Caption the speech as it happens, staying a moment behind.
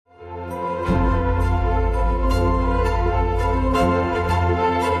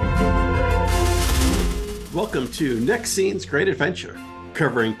Welcome to Next Scene's Great Adventure,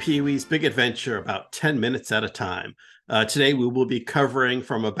 covering Pee-wee's Big Adventure about 10 minutes at a time. Today we will be covering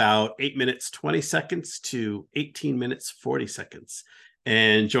from about 8 minutes 20 seconds to 18 minutes 40 seconds.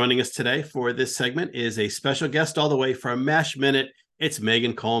 And joining us today for this segment is a special guest all the way from MASH Minute. It's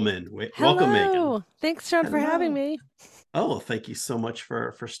Megan Coleman. Welcome, Megan. Thanks, Sean, for having me. Oh, well, thank you so much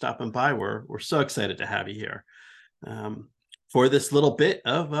for stopping by. We're so excited to have you here for this little bit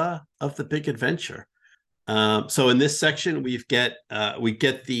of the Big Adventure. So in this section, we get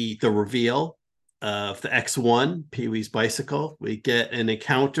the reveal of the X1, Pee-wee's bicycle. We get an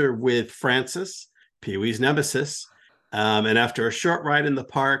encounter with Francis, Pee-wee's nemesis. And after a short ride in the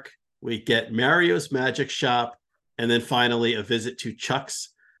park, we get Mario's magic shop, and then finally a visit to Chuck's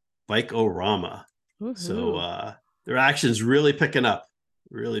Bike-O-Rama. Woohoo. So their action's really picking up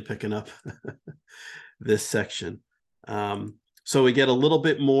this section. So we get a little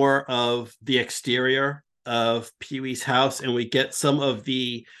bit more of the exterior of Pee-wee's house, and we get some of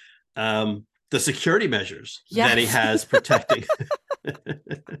the security measers that he has protecting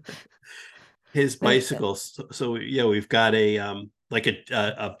his bicycles. So yeah, we've got a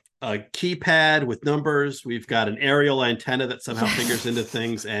keypad with numbers. We've got an aerial antenna that somehow figures into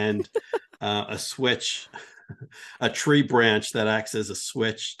things, and a switch, a tree branch that acts as a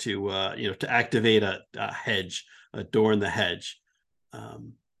switch to activate a hedge, a door in the hedge.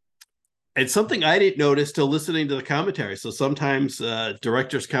 And something I didn't notice till listening to the commentary. So sometimes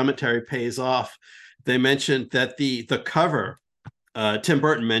director's commentary pays off. They mentioned that the cover, Tim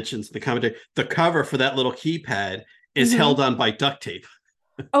Burton mentions the commentary, the cover for that little keypad is held on by duct tape.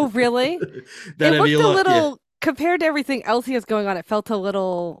 Oh, really? That it looked a little, compared to everything else he has going on, it felt a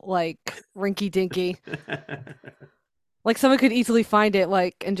little like rinky dinky. Like someone could easily find it,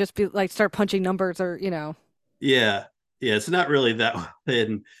 and just be like, start punching numbers or. Yeah, it's not really that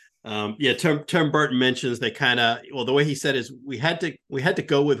hidden. Tim Burton mentions they the way he said is we had to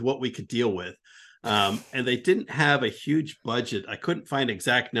go with what we could deal with. And they didn't have a huge budget. I couldn't find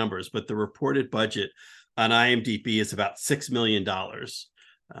exact numbers, but the reported budget on IMDb is about $6 million,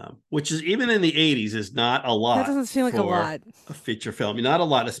 which is, even in the 80s, is not a lot. That doesn't seem like a lot. A feature film, not a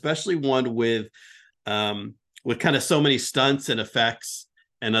lot, especially one with kind of so many stunts and effects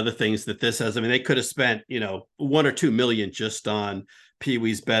and other things that this has. I mean, they could have spent, $1 or $2 million just on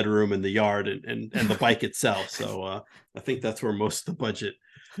Pee-wee's bedroom and the yard and the bike itself. So I think that's where most of the budget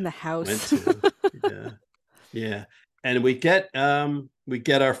and the house went to. Yeah. And we get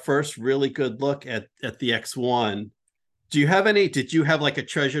our first really good look at the X1. Did you have like a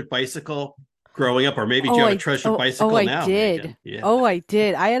treasured bicycle growing up, or maybe do you have a treasured bicycle now? I did. Yeah. Oh, I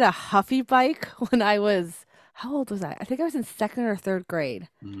did. I had a Huffy bike when I was, how old was I? I think I was in second or third grade.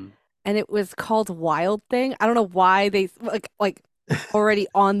 Mm-hmm. And it was called Wild Thing. I don't know why they like already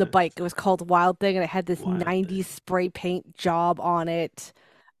on the bike. It was called Wild Thing, and it had this 90s spray paint job on it.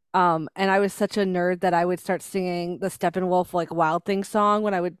 And I was such a nerd that I would start singing the Steppenwolf Wild Thing song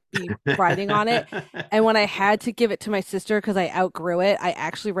when I would be riding on it. And when I had to give it to my sister because I outgrew it, I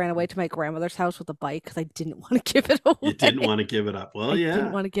actually ran away to my grandmother's house with the bike because I didn't want to give it away. You didn't want to give it up. Well, yeah. I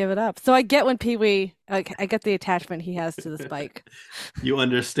didn't want to give it up. So I get when Pee-wee, I get the attachment he has to this bike. You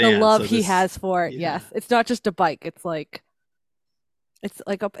understand. The love he has for it, yes. It's not just a bike. It's like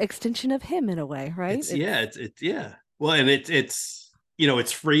an extension of him in a way, right? Yeah. Well, and it's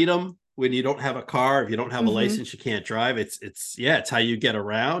it's freedom when you don't have a car. If you don't have a license, you can't drive. It's how you get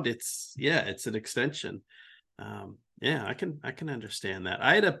around. It's an extension. I can understand that.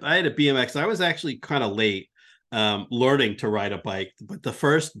 I had a BMX. I was actually kind of late learning to ride a bike, but the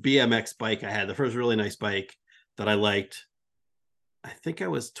first BMX bike I had, the first really nice bike that I liked, I think I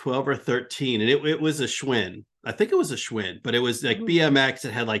was 12 or 13, and it was a Schwinn. I think it was a Schwinn, but it was like BMX.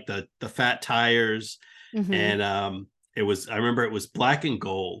 It had like the fat tires, and I remember it was black and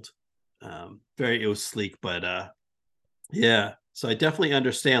gold. It was sleek, but so I definitely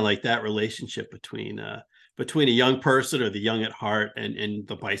understand like that relationship between a young person or the young at heart and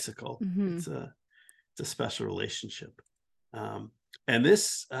the bicycle. It's a special relationship. And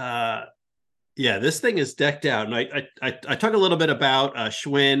this this thing is decked out. And I talk a little bit about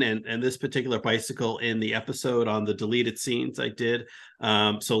Schwinn and this particular bicycle in the episode on the deleted scenes I did.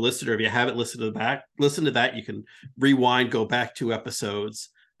 So listener, if you haven't listen to that, you can rewind, go back 2 episodes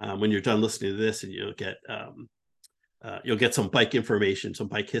when you're done listening to this, and you'll get some bike information, some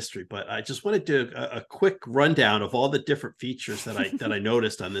bike history. But I just want to do a quick rundown of all the different features that I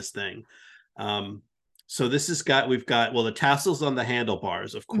noticed on this thing. So we've got the tassels on the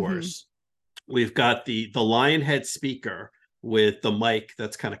handlebars, of course. We've got the lion head speaker with the mic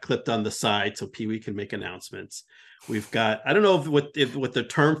that's kind of clipped on the side so Pee-wee can make announcements. We've got, I don't know what the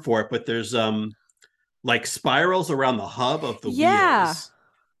term for it, but there's like spirals around the hub of the Yeah. wheels,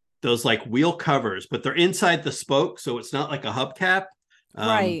 those like wheel covers, but they're inside the spoke, so it's not like a hubcap.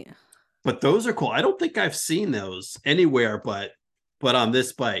 Right. But those are cool. I don't think I've seen those anywhere, but on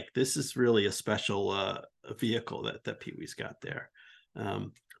this bike. This is really a special vehicle that Pee-wee's got there.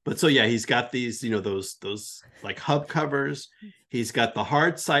 But so yeah, he's got these, those like hub covers. He's got the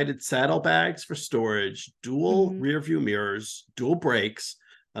hard-sided saddlebags for storage, dual rear view mirrors, dual brakes,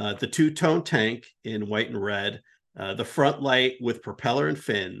 the two-tone tank in white and red, the front light with propeller and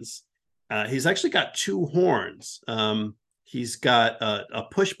fins. He's actually got two horns. He's got a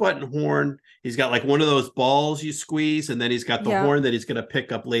push button horn. He's got like one of those balls you squeeze, and then he's got the horn that he's going to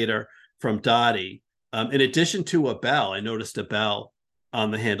pick up later from Dottie. In addition to a bell, I noticed a bell on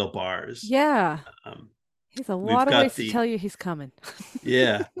the handlebars. Yeah. He's a lot of ways to tell you he's coming.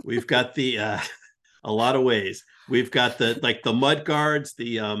 Yeah, we've got a lot of ways. We've got the mud guards,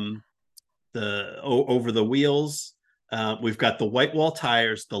 the over the wheels. We've got the white wall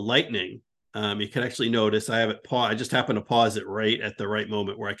tires, the lightning. You can actually notice I have it I just happen to pause it right at the right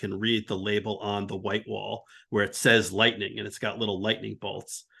moment where I can read the label on the white wall where it says lightning, and it's got little lightning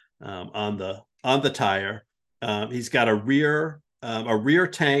bolts on the tire. He's got a rear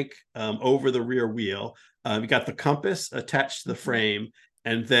tank over the rear wheel. You got the compass attached to the frame,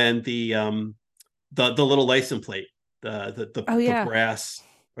 and then the little license plate, the brass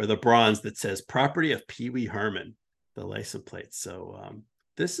or the bronze that says "Property of Pee Wee Herman," the license plate. So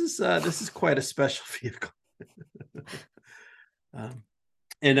this is quite a special vehicle.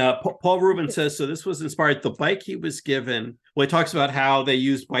 Paul Rubin says, so this was inspired. The bike he was given, well, he talks about how they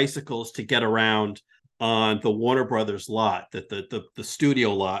used bicycles to get around on the Warner Brothers lot, that the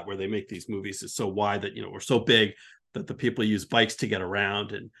studio lot where they make these movies is so wide that, we're so big that the people use bikes to get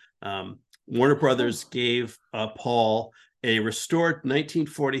around. And Warner Brothers gave Paul a restored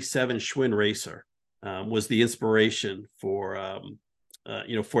 1947 Schwinn Racer, was the inspiration for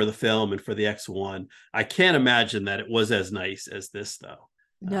the film and for the X1. I can't imagine that it was as nice as this, though.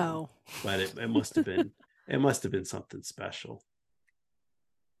 No, but it must have been. It must have been something special.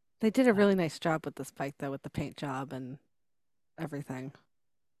 They did a really nice job with this bike, though, with the paint job and everything.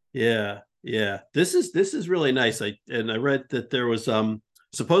 Yeah. This is really nice. I read that there was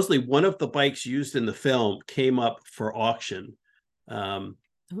supposedly one of the bikes used in the film came up for auction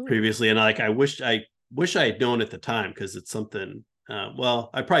previously, and I wish I had known at the time, because it's something.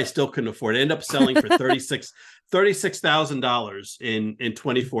 I probably still couldn't afford it. Ended up selling for $36,000 in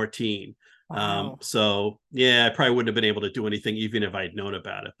 2014. Wow. So yeah, I probably wouldn't have been able to do anything even if I'd known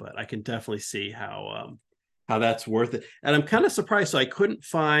about it. But I can definitely see how that's worth it. And I'm kind of surprised. So I couldn't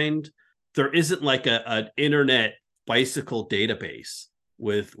find. There isn't like an internet bicycle database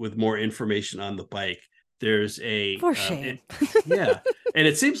with more information on the bike. There's for shame. Yeah, and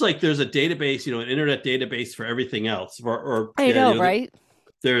it seems like there's a database, an internet database for everything else. I know, right?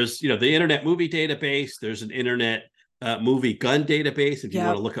 There's the Internet Movie Database. There's an Internet Movie Gun Database. If you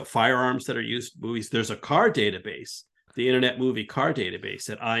want to look at firearms that are used in movies, there's a car database, the Internet Movie Car Database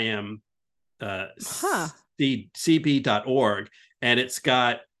at imcb.org, and it's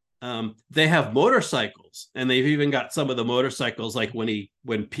got. They have motorcycles, and they've even got some of the motorcycles, like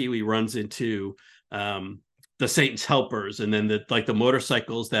when Pee-wee runs into the Satan's Helpers, and then the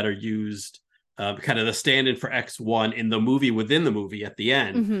motorcycles that are used, kind of the stand-in for X1 in the movie within the movie at the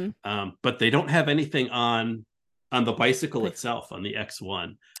end. But they don't have anything on the bicycle itself on the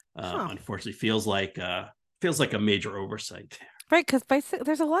X1. Unfortunately, feels like a major oversight there. Right, because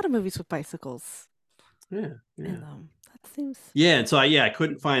there's a lot of movies with bicycles. Yeah. And, that seems. Yeah, and so I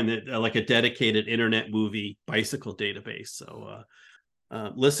couldn't find like a dedicated Internet Movie bicycle database. So.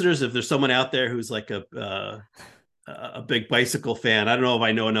 Listeners, if there's someone out there who's like a big bicycle fan, I don't know if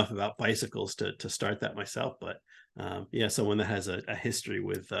I know enough about bicycles to start that myself, but someone that has a history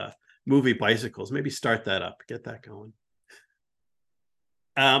with movie bicycles, maybe start that up, get that going.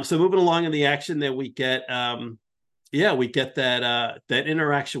 So moving along in the action, then we get that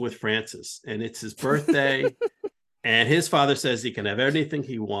interaction with Francis, and it's his birthday, and his father says he can have anything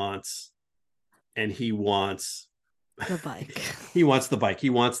he wants, and he wants the bike. He wants the bike. He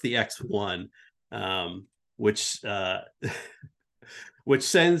wants the X1, which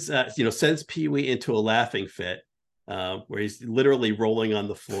sends Pee-wee into a laughing fit, where he's literally rolling on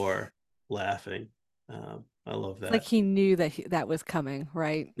the floor laughing. I love that. Like he knew that was coming,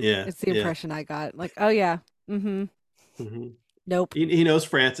 right? Yeah, it's the impression I got. Like, oh yeah, nope. He knows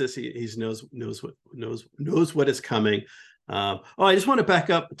Francis. He knows what is coming. I just want to back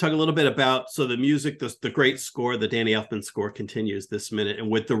up, talk a little bit about the music, the great score, the Danny Elfman score continues this minute, and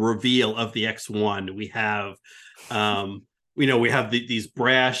with the reveal of the X1, we have we have these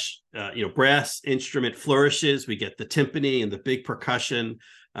brass instrument flourishes. We get the timpani and the big percussion,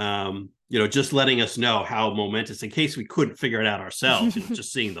 just letting us know how momentous, in case we couldn't figure it out ourselves,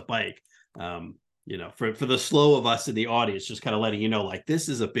 just seeing the bike. For the slow of us in the audience, just kind of letting you know, like, this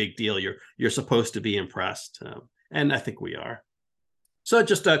is a big deal. You're supposed to be impressed. And I think we are. So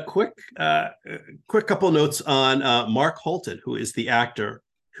just a quick couple notes on Mark Holton, who is the actor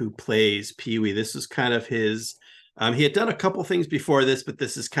who plays Pee-wee. This is kind of his, he had done a couple things before this, but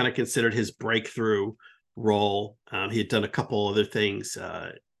this is kind of considered his breakthrough role. He had done a couple other things.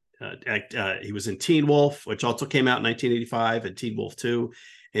 He was in Teen Wolf, which also came out in 1985, and Teen Wolf 2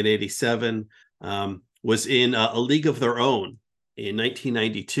 in 87. Was in A League of Their Own in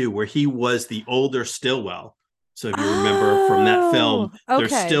 1992, where he was the older Stillwell. So if you remember from that film,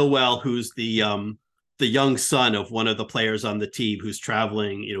 there's Stillwell, who's the young son of one of the players on the team who's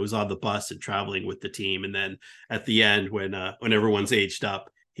traveling, who's on the bus and traveling with the team. And then at the end, when everyone's aged up,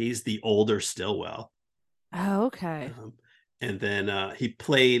 he's the older Stillwell. Oh, okay. And then he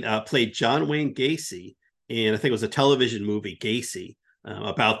played John Wayne Gacy in, I think it was a television movie, Gacy,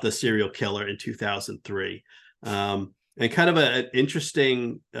 about the serial killer in 2003. And kind of an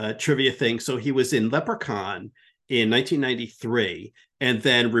interesting trivia thing. So he was in Leprechaun in 1993, and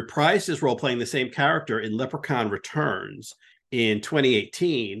then reprised his role playing the same character in Leprechaun Returns in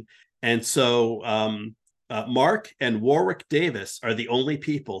 2018. And so Mark and Warwick Davis are the only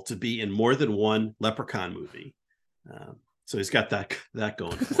people to be in more than one Leprechaun movie. So he's got that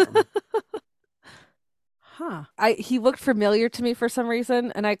going for him. Huh. He looked familiar to me for some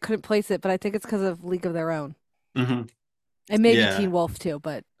reason, and I couldn't place it, but I think it's because of League of Their Own. Mm-hmm. And maybe Teen Wolf too,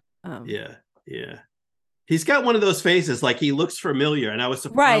 but yeah. He's got one of those faces, like he looks familiar, and I was a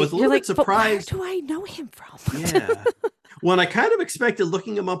little bit surprised. But where do I know him from? Yeah. When I kind of expected,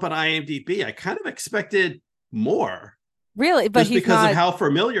 looking him up on IMDb, I kind of expected more. Really? But just because of how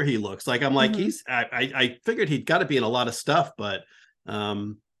familiar he looks. Like, I'm like, I figured he'd got to be in a lot of stuff, but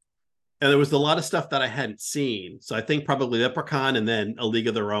and there was a lot of stuff that I hadn't seen. So I think probably Leprechaun and then A League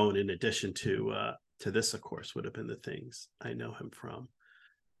of Their Own, in addition to this, of course, would have been the things I know him from.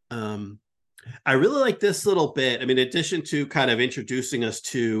 I really like this little bit. I mean, in addition to kind of introducing us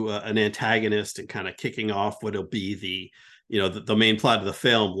to an antagonist and kind of kicking off what'll be the main plot of the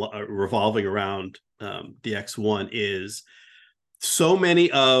film, revolving around the X1, is so many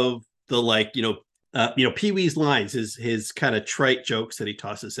of the Pee-wee's lines, his kind of trite jokes that he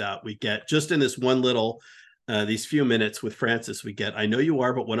tosses out. We get just in this one little these few minutes with Francis. We get, "I know you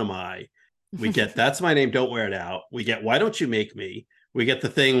are, but what am I?" We get, "That's my name, don't wear it out." We get, "Why don't you make me?" We get the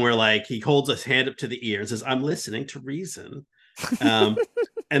thing where, like, he holds his hand up to the ear and says, "I'm listening to reason." And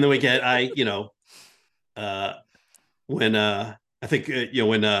then we get, when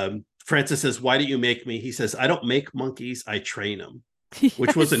Francis says, "Why don't you make me?" He says, "I don't make monkeys, I train them." Yes.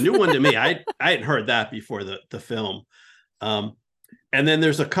 Which was a new one to me. I hadn't heard that before the film. And then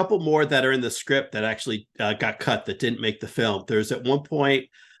there's a couple more that are in the script that actually got cut, that didn't make the film. There's at one point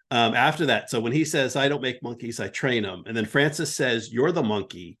after that. So when he says, "I don't make monkeys, I train them," and then Francis says, "You're the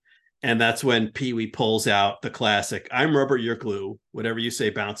monkey," and that's when Pee-wee pulls out the classic, "I'm rubber, you're glue. Whatever you say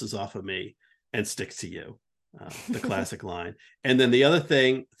bounces off of me and sticks to you." The classic line. And then the other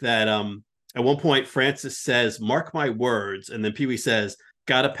thing that at one point Francis says, "Mark my words," and then Pee-wee says,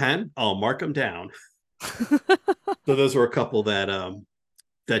 "Got a pen? I'll mark them down." So those were a couple that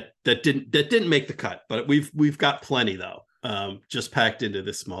didn't make the cut, but we've got plenty though. Just packed into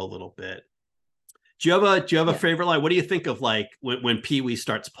this small little bit. Do you have a favorite line? What do you think of, like, when Pee-wee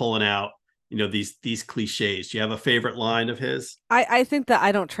starts pulling out, these cliches? Do you have a favorite line of his? I think that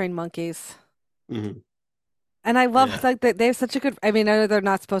 "I don't train monkeys." Mm-hmm. And I love like that they have such a good, I mean, I know they're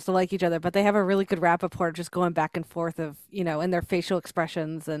not supposed to like each other, but they have a really good rapport, just going back and forth of, and their facial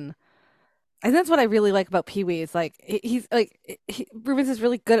expressions. And that's what I really like about Pee-wee, is like, he's like, Rubens is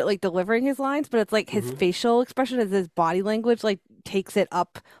really good at like delivering his lines, but it's like his facial expression, as his body language, like takes it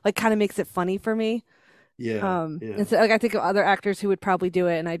up, like kind of makes it funny for me. Yeah. And so, like, I think of other actors who would probably do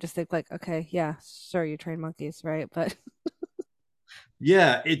it, and I just think, like, okay, yeah, sure, you train monkeys, right? But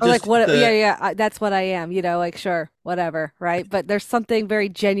yeah, it just, like, what? That's what I am, like, sure, whatever, right? But there's something very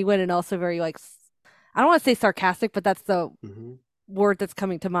genuine and also very, like, I don't want to say sarcastic, but that's the word that's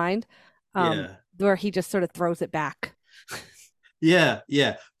coming to mind. Where he just sort of throws it back. Yeah.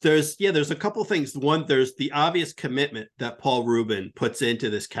 There's a couple things. One, there's the obvious commitment that Paul Rubin puts into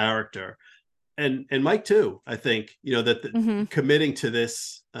this character, and Mike too. I think that committing to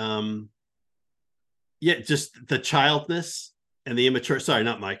this, just the childness and the immature. Sorry,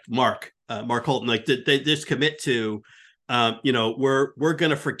 not Mike. Mark Holton. Like, they just commit to we're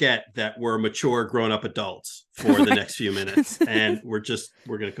gonna forget that we're mature grown up adults for right. the next few minutes, and we're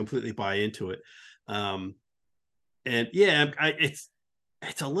gonna completely buy into it. And yeah,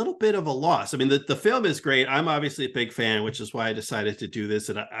 it's a little bit of a loss. I mean, the film is great. I'm obviously a big fan, which is why I decided to do this,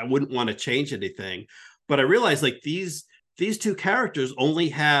 and I wouldn't want to change anything. But I realized like these two characters only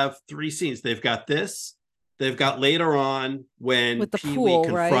have 3 scenes. They've got this. They've got later on when Pee-wee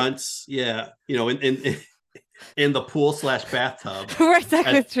confronts, right? in the pool / bathtub. Right,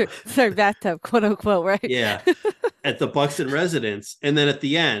 that's true. Sorry, bathtub, quote unquote, right? Yeah, at the Buxton residence, and then at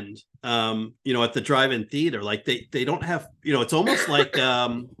the end, at the drive-in theater, like they don't have, it's almost like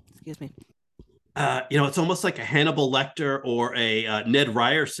excuse me, it's almost like a Hannibal Lecter or a Ned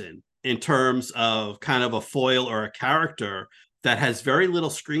Ryerson in terms of kind of a foil or a character that has very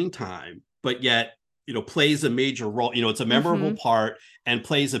little screen time, but yet plays a major role. It's a memorable part and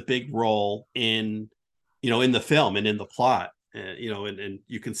plays a big role in in the film and in the plot. And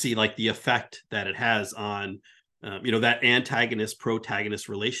you can see like the effect that it has on that antagonist protagonist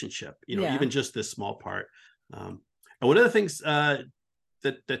relationship, even just this small part. And one of the things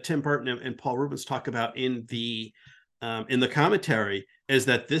that Tim Burton and Paul Reubens talk about in the commentary is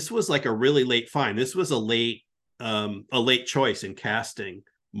that this was like a really late find. This was a late choice in casting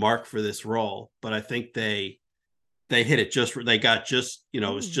Mark for this role, but I think they hit it they got just it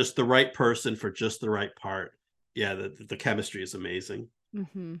was just the right person for just the right part. Yeah, the chemistry is amazing.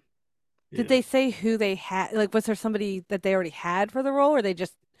 Mm-hmm. Did they say who they had? Like, was there somebody that they already had for the role, or they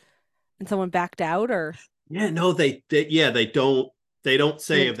just and someone backed out, or? Yeah, no, they don't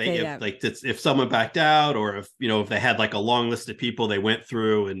say if someone backed out, or if they had like a long list of people they went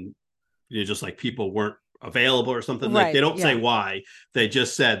through and just like people weren't available or something. Right, like they don't say why. They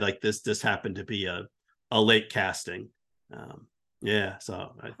just said like this happened to be a late casting.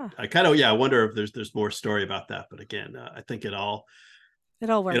 So I kind of I wonder if there's more story about that, but again, I think it all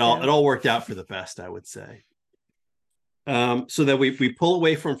worked out for the best, I would say. So then we pull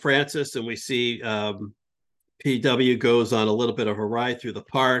away from Francis and we see PW goes on a little bit of a ride through the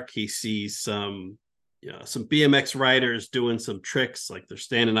park. He sees some BMX riders doing some tricks, like they're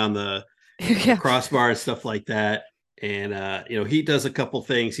standing on the crossbar and stuff like that. And he does a couple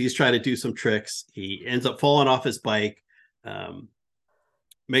things. He's trying to do some tricks. He ends up falling off his bike.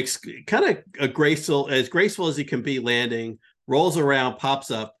 Makes kind of as graceful as he can be landing, rolls around,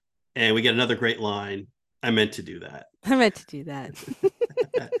 pops up, and we get another great line. I meant to do that. I meant to do that.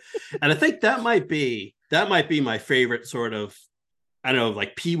 And I think that might be my favorite sort of, I don't know,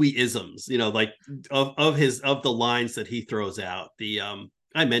 like Pee-wee isms, like of the lines that he throws out. The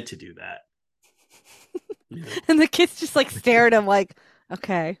I meant to do that. And the kids just like stare at him like,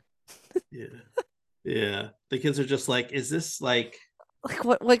 okay. Yeah. The kids are just like, is this like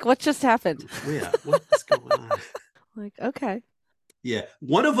what just happened? Yeah, what's going on? Like, okay. Yeah.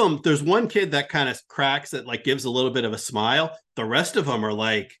 One of them, there's one kid that kind of cracks, that like gives a little bit of a smile. The rest of them are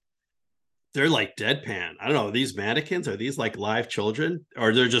like, they're like deadpan. I don't know. Are these mannequins? Are these like live children?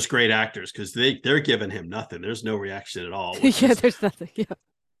 Or they're just great actors? Because they're giving him nothing. There's no reaction at all. There's nothing. Yeah.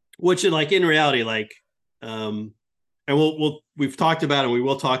 Which in reality, like, and we've talked about, and we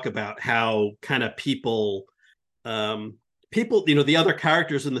will talk about how kind of people, the other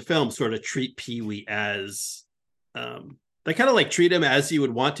characters in the film sort of treat Pee-wee as, they kind of like treat him as he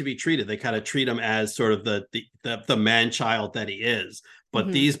would want to be treated. They kind of treat him as sort of the man child that he is.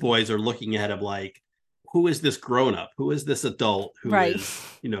 But these boys are looking at him like, who is this grown up? Who is this adult who is,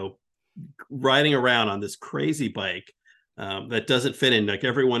 riding around on this crazy bike that doesn't fit in like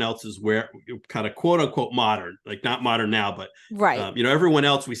everyone else is kind of quote unquote modern, like not modern now, but everyone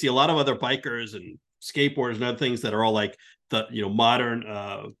else, we see a lot of other bikers and skateboarders and other things that are all like the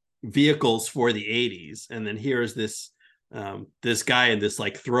modern vehicles for the 80s. And then here's this guy in this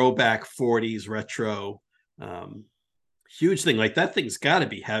like throwback 40s retro huge thing. Like that thing's got to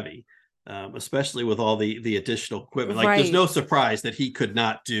be heavy, especially with all the additional equipment. Like there's no surprise that he could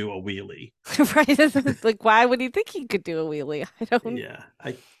not do a wheelie. Right. Like, why would he think he could do a wheelie? I don't. Yeah,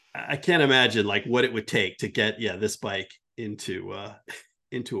 I can't imagine like what it would take to get this bike into a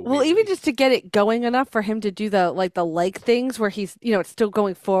wheelie. Well, even just to get it going enough for him to do the leg things where he's it's still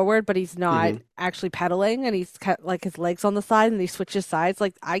going forward, but he's not actually pedaling, and he's got like his legs on the side and he switches sides.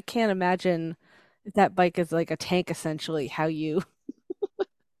 Like I can't imagine if that bike is like a tank, essentially, how you.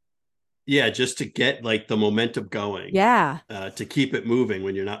 Yeah, just to get like the momentum going. Yeah. To keep it moving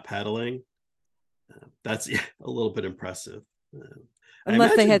when you're not pedaling. That's a little bit impressive.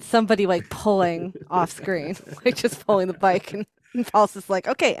 Unless they had somebody like pulling off screen, like just pulling the bike, and Paul's just like,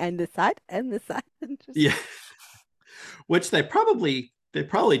 okay, and this side, and this side. Yeah. Which they probably They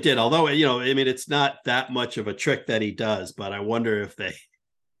probably did. Although, I mean, it's not that much of a trick that he does, but I wonder if they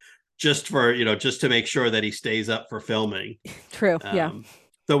just to make sure that he stays up for filming. True. Yeah.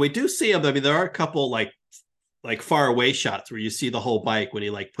 So we do see him. I mean, there are a couple like far away shots where you see the whole bike when he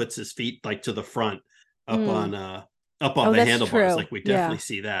like puts his feet like to the front up on the handlebars. True. Like we definitely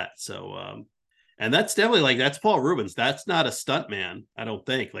see that. So and that's definitely like that's Paul Rubens. That's not a stunt man, I don't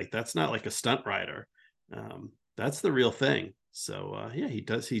think. Like that's not like a stunt rider. That's the real thing. So yeah, he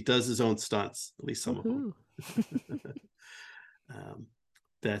does his own stunts, at least some of them.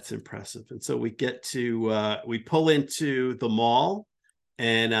 That's impressive. And so we get to we pull into the mall,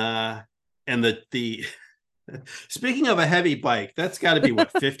 and the speaking of a heavy bike, that's got to be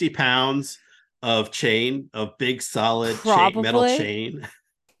what 50 pounds of big solid metal chain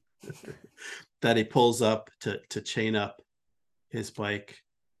that he pulls up to chain up his bike.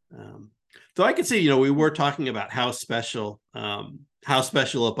 So I can see, we were talking about how special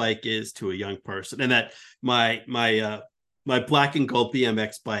a bike is to a young person, and that my black and gold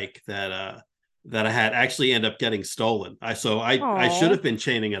BMX bike that I had actually ended up getting stolen. I should have been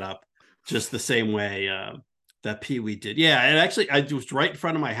chaining it up just the same way that Pee Wee did. Yeah, and actually I was right in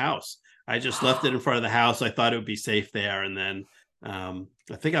front of my house. I just left it in front of the house. I thought it would be safe there, and then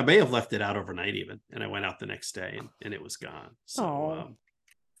I think I may have left it out overnight even, and I went out the next day and it was gone.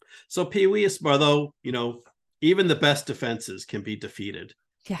 So Pee Wee is, although even the best defenses can be defeated.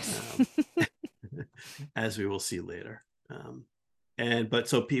 Yes, as we will see later.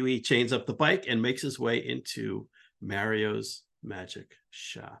 So Pee Wee chains up the bike and makes his way into Mario's magic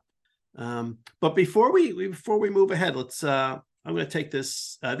shop. But before we move ahead, I'm going to take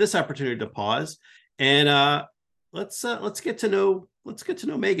this opportunity to pause and let's get to know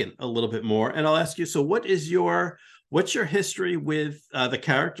Megan a little bit more. And I'll ask you, so what's your history with the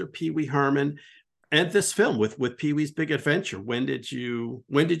character Pee Wee Herman and this film with Pee Wee's Big Adventure? When did you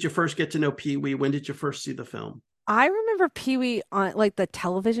first get to know Pee Wee? When did you first see the film? I remember Pee Wee on like the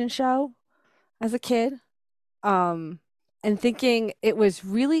television show as a kid, and thinking it was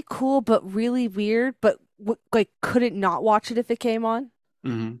really cool but really weird, but like couldn't not watch it if it came on.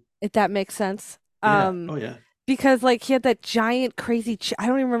 Mm-hmm. If that makes sense. Yeah. Oh yeah. Because like he had that giant crazy I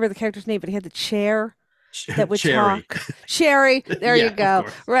don't even remember the character's name, but he had the chair that would Cherry. talk. Sherry, there you go.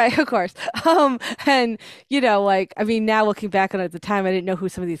 Right, of course. And like I mean, now looking back on it at the time, I didn't know who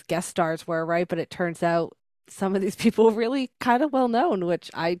some of these guest stars were, right? But it turns out some of these people were really kind of well known,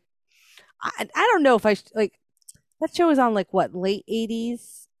 which I don't know if like that show was on like what, late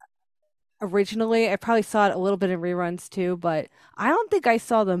 80s originally. I probably saw it a little bit in reruns too, but I don't think I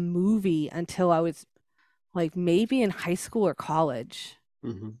saw the movie until I was like maybe in high school or college.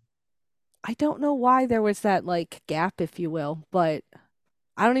 Mm-hmm. I don't know why there was that like gap, if you will, but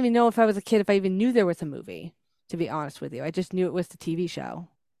I don't even know if I was a kid if I even knew there was a movie, to be honest with you. I just knew it was the TV show.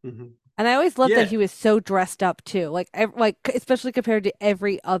 Mm-hmm. And I always loved that he was so dressed up too, like especially compared to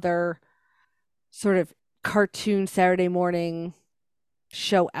every other sort of cartoon Saturday morning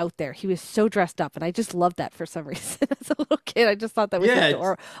show out there. He was so dressed up, and I just loved that for some reason. As a little kid, I just thought that was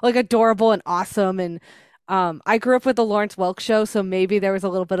adorable and awesome. And I grew up with the Lawrence Welk show, so maybe there was a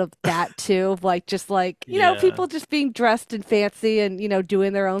little bit of that too, like just like people just being dressed and fancy and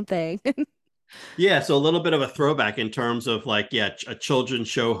doing their own thing. Yeah, so a little bit of a throwback in terms of like, a children's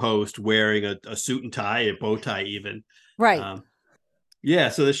show host wearing a suit and tie, a bow tie even. Right. Yeah,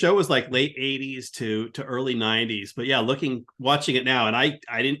 so the show was like late 80s to early 90s. But yeah, watching it now, and I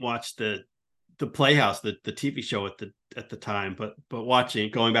didn't watch the Playhouse, the TV show at the time, but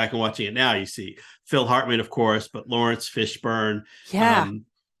going back and watching it now, you see Phil Hartman, of course, but Lawrence Fishburne,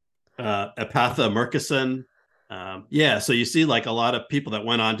 Epatha Murkison. So you see like a lot of people that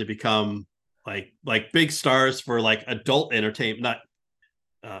went on to become like big stars for like adult entertainment. Not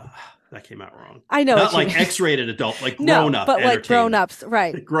that came out wrong. I know, not like X-rated adult, like grown up, but like grown-ups,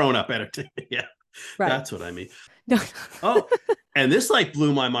 right? Grown up entertainment. Yeah, right. That's what I mean. No. Oh, and this like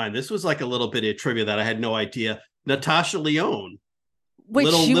blew my mind. This was like a little bit of trivia that I had no idea. Natasha Lyonne,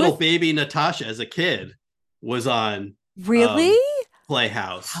 little baby Natasha as a kid, was on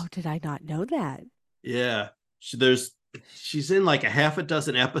Playhouse. How did I not know that? Yeah, she's in like a half a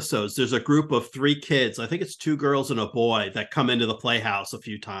dozen episodes. There's a group of 3 kids. I think it's 2 girls and a boy that come into the Playhouse a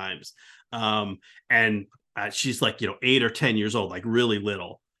few times. And she's like, 8 or 10 years old, like really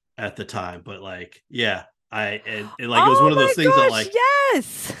little at the time. But like, yeah, it was one of those things that like,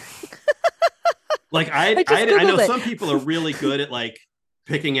 yes. Like I know some people are really good at like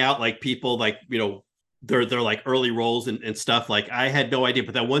picking out like people like, they're like early roles and stuff. Like I had no idea,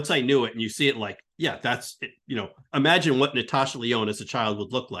 but then once I knew it and you see it, like, yeah, that's it, imagine what Natasha Lyonne as a child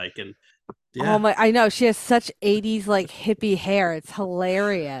would look like. And Oh Yeah. my, I know. She has such 80s like hippie hair. It's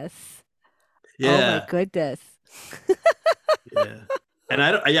hilarious. Oh my Yeah. goodness. Yeah. And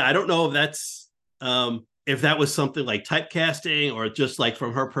I don't know if that was something like typecasting or just like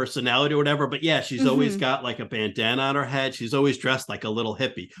from her personality or whatever, but yeah, she's always Hmm. got like a bandana on her head. She's always dressed like a little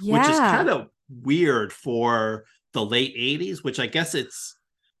hippie, which is kind Yeah. of weird for the late 80s, which I guess it's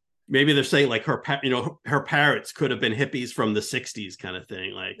maybe they're saying like her parents could have been hippies from the 60s kind of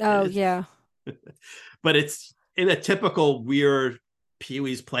thing, like Oh yeah. but it's in a typical weird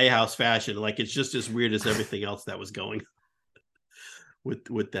Pee-wee's Playhouse fashion, like it's just as weird as everything else that was going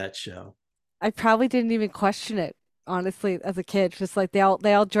with that show. I probably didn't even question it, honestly, as a kid. Just like they all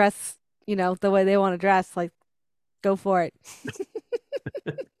dress, the way they want to dress. Like, go for it.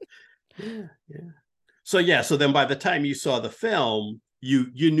 Yeah, yeah. So yeah, so then by the time you saw the film, you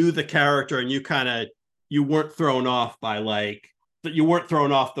knew the character and you weren't thrown off by like that you weren't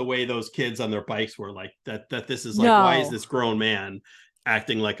thrown off the way those kids on their bikes were like that this is like, why is No. this grown man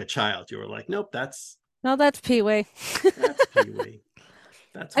acting like a child? You were like, nope, No, that's Pee-wee. that's Pee-wee.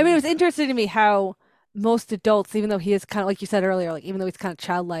 That's I what mean, it he's was got. interesting to me how most adults, even though he is kind of like you said earlier, like even though he's kind of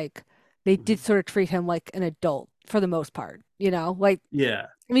childlike, they did Mhm. sort of treat him like an adult for the most part, Like, Yeah.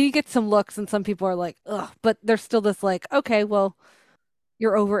 I mean, you get some looks and some people are like, ugh, but there's still this like, okay, well,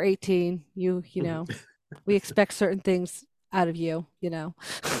 you're over 18. We expect certain things out of you. And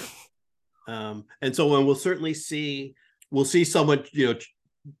so when we'll see someone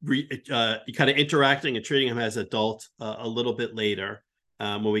kind of interacting and treating him as adult a little bit later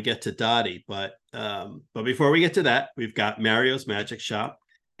when we get to Dottie. But before we get to that, we've got Mario's Magic Shop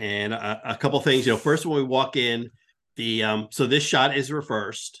and a couple things. First when we walk in, so this shot is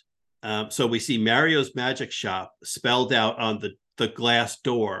reversed. So we see Mario's Magic Shop spelled out on the glass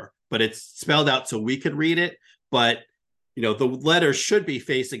door, but it's spelled out so we could read it. But the letters should be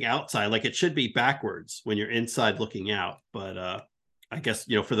facing outside, like it should be backwards when you're inside looking out. But I guess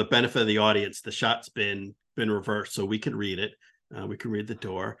for the benefit of the audience, the shot's been reversed so we can read it. We can read the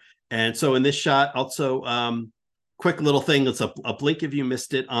door. And so in this shot, also quick little thing, it's a blink if you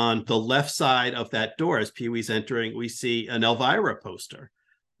missed it. On the left side of that door as Pee-wee's entering, we see an Elvira poster.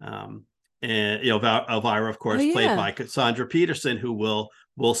 And Elvira, of Oh course, played yeah. by Cassandra Peterson, who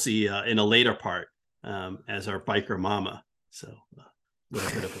we'll see in a later part as our biker mama. So a little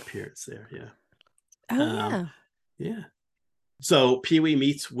bit of appearance there. Yeah. Oh Um, yeah. yeah. So Pee-wee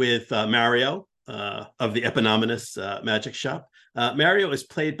meets with Mario of the eponymous magic shop. Mario is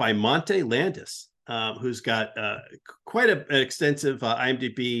played by Monte Landis, who's got quite an extensive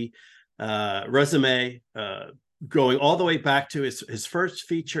IMDb resume, going all the way back to his first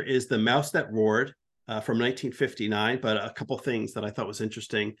feature is The Mouse That Roared from 1959, but a couple things that I thought was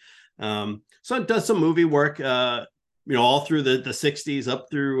interesting. So it does some movie work, all through the 60s up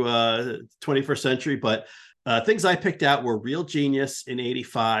through 21st century, but things I picked out were Real Genius in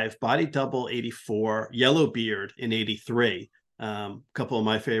 85, Body Double 84, Yellowbeard in 83. A couple of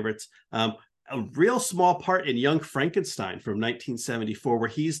my favorites. A real small part in Young Frankenstein from 1974, where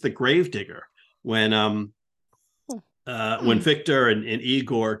he's the gravedigger when Hmm. Victor and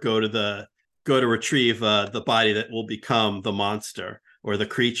Igor go to retrieve the body that will become the monster or the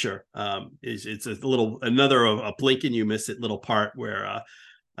creature. It's a blink and you miss it little part where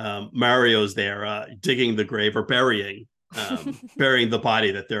Mario's there digging the grave or burying the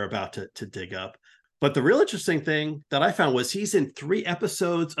body that they're about to dig up. But the real interesting thing that I found was he's in 3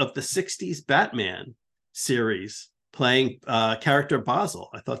 episodes of the 60s Batman series playing character Basil.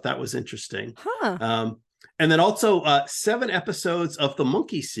 I thought that was interesting. Huh. And then also 7 episodes of the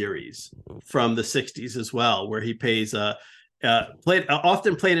Monkey series from the 60s as well, where he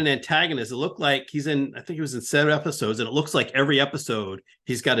often played an antagonist. It looked like I think he was in 7 episodes, and it looks like every episode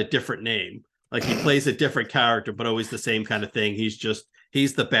he's got a different name. Like he plays a different character, but always the same kind of thing.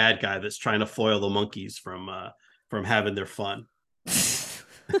 He's the bad guy that's trying to foil the monkeys from having their fun.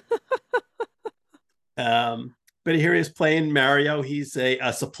 Um, but here he's playing Mario. He's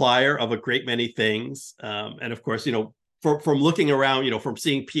a supplier of a great many things, and of course, from looking around, from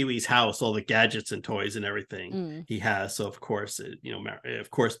seeing Pee-wee's house, all the gadgets and toys and everything Mm. he has. So of course, of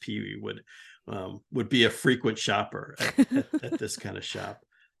course, Pee-wee would be a frequent shopper at this kind of shop.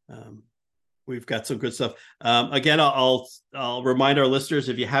 Um, we've got some good stuff. Again, I'll remind our listeners,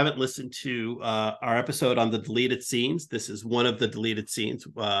 if you haven't listened to our episode on the deleted scenes, this is one of the deleted scenes.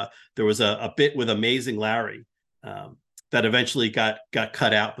 There was a bit with Amazing Larry that eventually got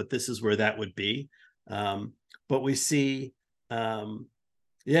cut out, but this is where that would be. But we see,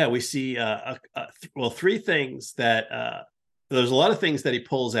 we see, 3 things that there's a lot of things that he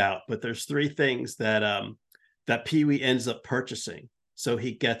pulls out, but there's 3 things that Pee-wee ends up purchasing. So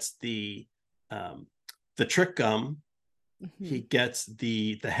he gets the the trick gum. He gets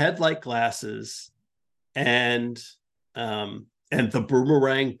the headlight glasses and the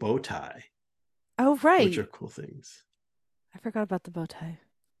boomerang bow tie. Oh, Which right. are cool things. I forgot about the bow tie.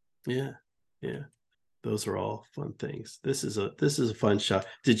 Yeah. Yeah. Those are all fun things. This is a fun shop.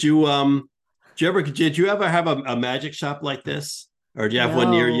 Did you ever have a magic shop like this? Or do you have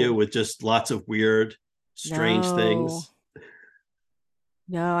one near you No, with just lots of weird, strange no, things?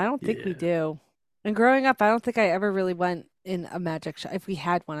 no, I don't think we Yeah. do. And growing up, I don't think I ever really went in a magic shop. If we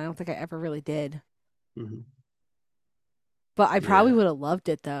had one, I don't think I ever really did. Mhm. But I probably Yeah. would have loved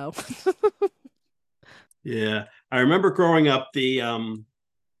it though. Yeah. I remember growing up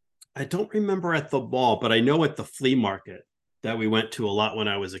I don't remember at the mall, but I know at the flea market that we went to a lot when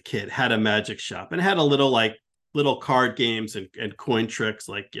I was a kid had a magic shop and had a little card games and coin tricks,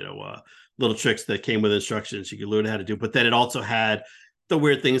 like, little tricks that came with instructions you could learn how to do. But then it also had the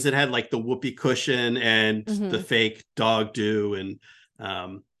weird things. It had like the whoopee cushion and the hmm fake dog do and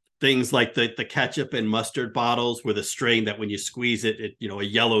um, things like the ketchup and mustard bottles with a string that when you squeeze it, a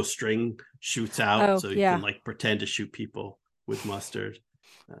yellow string shoots out. Oh, So you can yeah. like pretend to shoot people with mustard.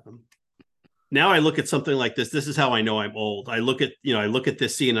 Um, Now I look at something like this. This is how I know I'm old. I look at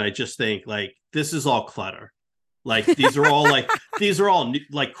this scene and I just think like this is all clutter. Like these are all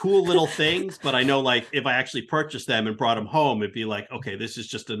like cool little things, but I know like if I actually purchased them and brought them home, it'd be like, okay, this is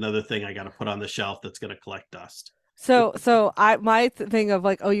just another thing I got to put on the shelf that's going to collect dust. So my thing of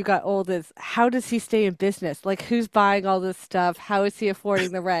like, oh, you got old is how does he stay in business? Like, who's buying all this stuff? How is he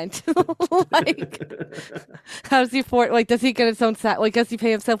affording the rent? Like, how does he afford? Like, does he get his own Like, does he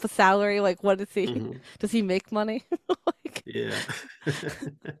pay himself a salary? Like, what is he? Mhm. Does he make money? Like, Yeah.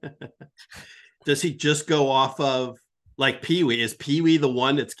 Does he just go off of like Pee Wee? Is Pee Wee the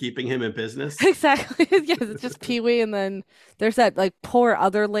one that's keeping him in business? exactly. Yes, it's just Pee Wee, and then there's that like poor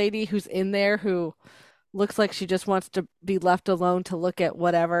other lady who's in there who looks like she just wants to be left alone to look at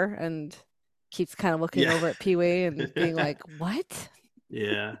whatever and keeps kind of looking Yeah. over at Pee Wee and being like, "What?"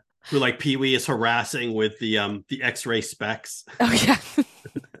 Yeah. Who like Pee Wee is harassing with the X-ray specs. Oh yeah.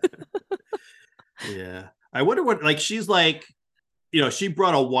 Yeah. I wonder what like she's like, she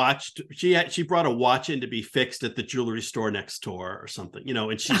brought a watch she brought a watch in to be fixed at the jewelry store next door or something, and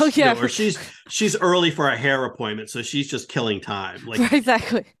Oh she's, yeah. or she's early for a hair appointment, so she's just killing time. Like, Right,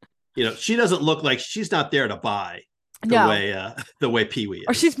 exactly. she doesn't look like she's not there to buy the No. way the way Pee Wee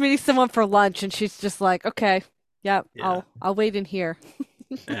Or she's is. meeting someone for lunch and she's just like, "Okay, yep, Yeah. I'll wait in here."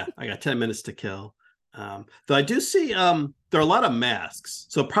 Yeah, I got 10 minutes to kill. Though I do see there are a lot of masks.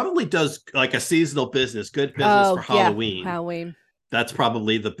 So probably does like a seasonal business, good business Oh for yeah, Halloween. Halloween. That's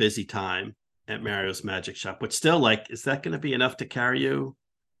probably the busy time at Mario's Magic Shop. But still, like, is that going to be enough to carry you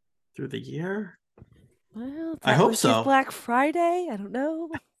through the year? Well, I that hope week is so. Black Friday. I don't know.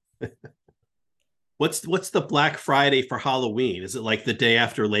 What's the Black Friday for Halloween? Is it like the day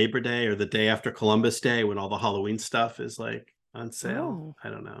after Labor Day or the day after Columbus Day when all the Halloween stuff is like on sale? Oh, I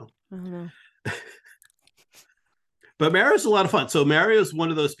don't know. I don't know. But Mario's a lot of fun. So Mario's one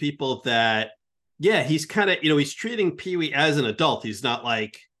of those people that, yeah, he's kind of, he's treating Pee Wee as an adult. He's not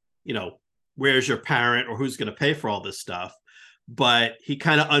like, you know, where's your parent or who's going to pay for all this stuff. But he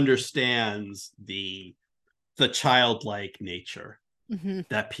kind of understands the childlike nature hmm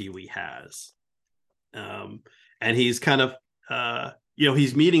that Pee Wee has. And he's kind of,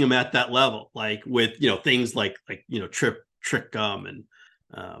 he's meeting him at that level, like with, things like trick gum and,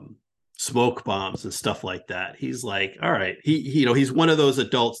 smoke bombs and stuff like that. He's like, all right, he's one of those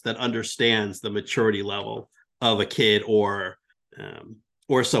adults that understands the maturity level of a kid or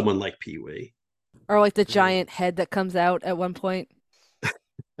someone like Pee Wee. Or like the Yeah. giant head that comes out at one point.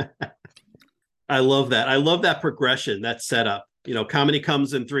 I love that. I love that progression, that setup. Comedy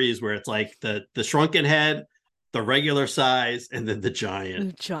comes in threes where it's like the shrunken head, the regular size, and then the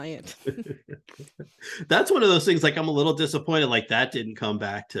giant. Giant. That's one of those things like I'm a little disappointed like that didn't come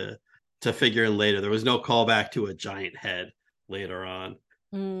back to figure in later. There was no callback to a giant head later on.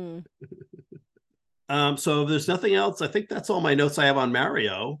 Mm. So if there's nothing else, I think that's all my notes I have on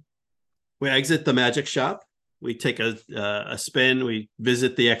Mario. We exit the magic shop. We take a spin. We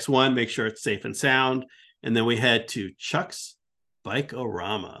visit the X1, make sure it's safe and sound, and then we head to Chuck's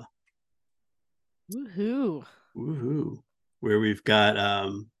Bike-O-Rama. Woohoo. Woohoo! Where we've got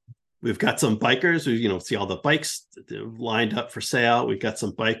some bikers who see all the bikes lined up for sale. We've got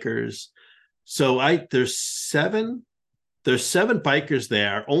some bikers. So there's seven bikers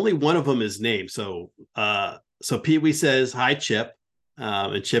there. Only one of them is named. So Pee Wee says hi, Chip,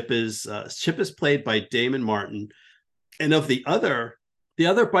 and Chip is played by Damon Martin. And of the other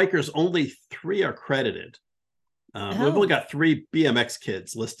bikers, only three are credited. We've only got 3 BMX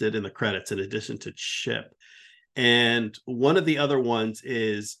kids listed in the credits in addition to Chip. And one of the other ones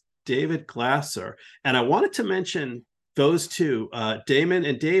is David Glasser. And I wanted to mention those two, Damon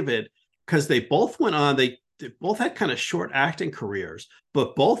and David, because they both went on, they both had kind of short acting careers,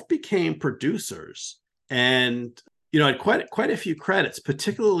 but both became producers. And, had quite a few credits,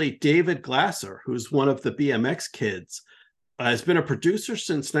 particularly David Glasser, who's one of the BMX kids, has been a producer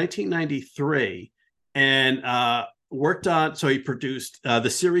since 1993 and worked on, so he produced the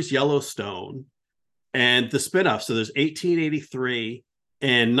series Yellowstone and the spinoff. So there's 1883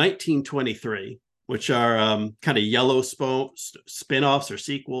 and 1923, which are kind of yellow spinoffs or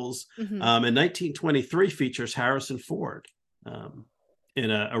sequels. And 1923 features Harrison Ford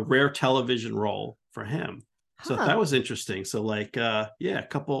in a rare television role for him. So that was interesting. So a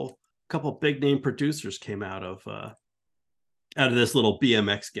couple big name producers came out of this little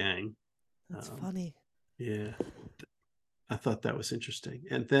BMX gang. That's funny. Yeah, I thought that was interesting.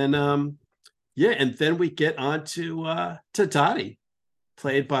 And then and then we get on to Dottie,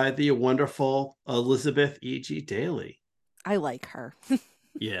 played by the wonderful Elizabeth E.G. Daily. I like her.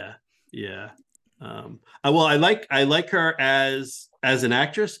 Yeah. Well, I like her as an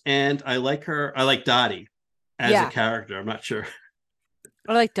actress, and I like Dottie as a character. I'm not sure.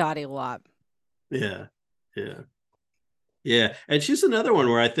 I like Dottie a lot. Yeah. And she's another one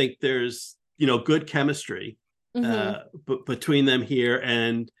where I think there's good chemistry between them here,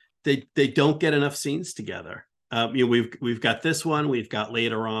 and they don't get enough scenes together. We've got this one. We've got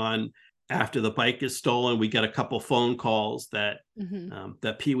later on, after the bike is stolen, we get a couple phone calls that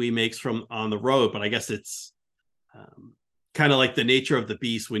that Pee-wee makes from on the road. But I guess it's kind of like the nature of the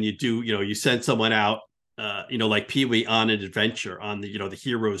beast when you do, you send someone out, like Pee-wee on an adventure on the, the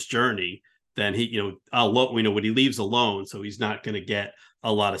hero's journey. Then he, when he leaves alone, so he's not going to get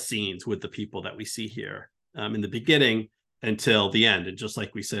a lot of scenes with the people that we see here in the beginning until the end. And just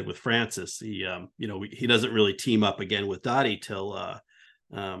like we said with Francis, he doesn't really team up again with Dottie till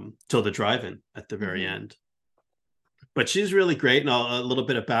the drive-in at the very end. But she's really great. And a little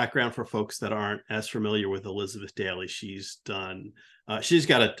bit of background for folks that aren't as familiar with Elizabeth Daily. She's got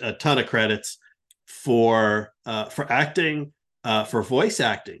a ton of credits for acting, for voice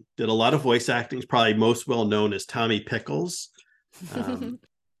acting. Did a lot of voice acting. Is probably most well known as Tommy Pickles. And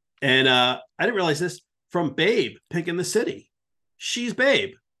I didn't realize this, from Babe, Pig in the City. She's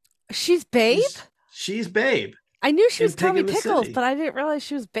Babe. She's Babe? She's Babe. I knew she was Tommy Pickles, but I didn't realize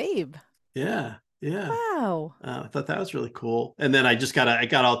she was Babe. Yeah. Wow. I thought that was really cool. And then I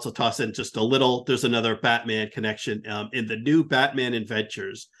got also toss in just a little, there's another Batman connection in the new Batman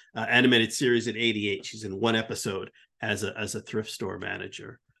Adventures animated series in '88. She's in one episode as a thrift store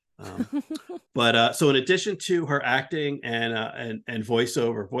manager. But so in addition to her acting and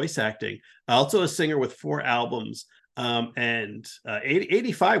voiceover voice acting, also a singer with 4 albums. And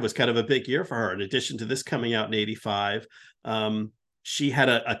 85 was kind of a big year for her. In addition to this coming out in 85, she had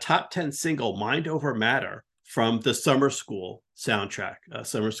a top 10 single, Mind Over Matter, from the Summer School soundtrack.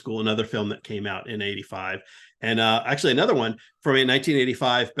 Summer School, another film that came out in 85. And actually another one from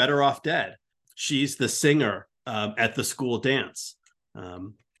 1985, Better Off Dead. She's the singer at the school dance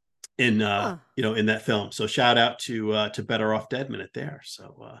in that film. So shout out to Better Off Dead minute there.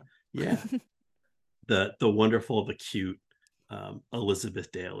 So the wonderful, the cute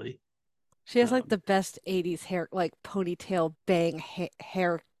Elizabeth Daily. She has the best 80s hair, like ponytail bang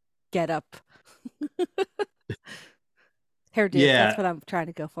hair get up. Hairdo. Yeah. That's what I'm trying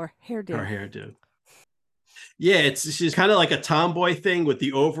to go for. Hairdo. Her hairdo. Yeah, she's kind of like a tomboy thing with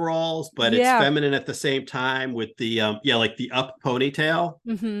the overalls, but it's feminine at the same time with the like the up ponytail.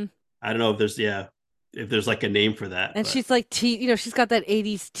 I don't know if there's like a name for that. And she's like she's got that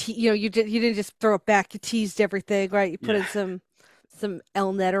 80s you didn't just throw it back, you teased everything, right? You put in some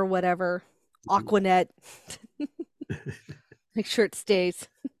Elnet or whatever, Aquanet. Make sure it stays.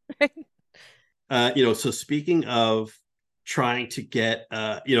 So speaking of trying to get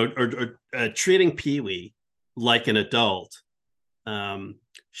treating Pee-wee like an adult,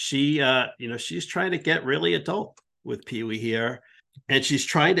 she's trying to get really adult with Pee-wee here, and she's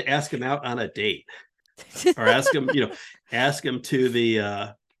trying to ask him out on a date, or ask him to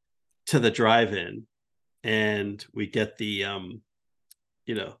the drive-in, and we get the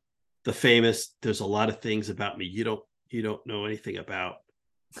the famous, there's a lot of things about me you don't know anything about,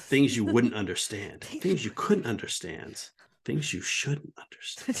 things you wouldn't understand, things you couldn't understand, things you shouldn't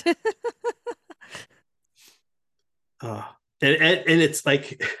understand. And it's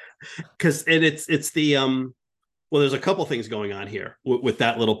like, it's the well, there's a couple things going on here with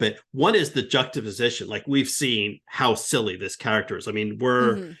that little bit. One is the juxtaposition. Like, we've seen how silly this character is. I mean,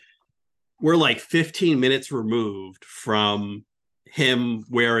 we're like 15 minutes removed from him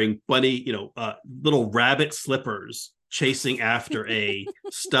wearing bunny, little rabbit slippers chasing after a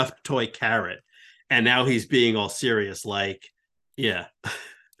stuffed toy carrot. And now he's being all serious, like, yeah.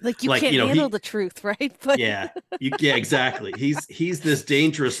 Like you Like, can't handle the truth, right? But yeah, yeah, exactly. He's this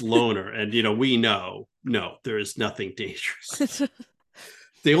dangerous loner, and we know, no, there is nothing dangerous.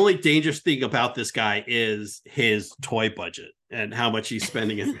 The only dangerous thing about this guy is his toy budget and how much he's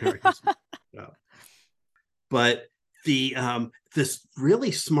spending in various. But the this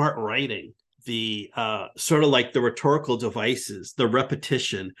really smart writing, the sort of like the rhetorical devices, the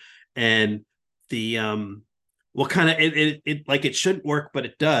repetition, and the well, kind of it like it shouldn't work, but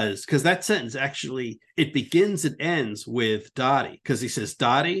it does, because that sentence actually, it begins and ends with Dottie, because he says,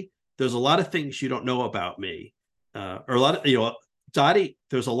 Dottie, there's a lot of things you don't know about me, or a lot of Dottie,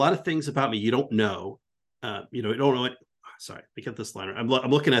 there's a lot of things about me you don't know. You don't know it. Sorry, let me get this liner. I'm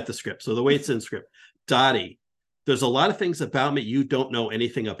looking at the script. So the way it's in script, Dottie, there's a lot of things about me you don't know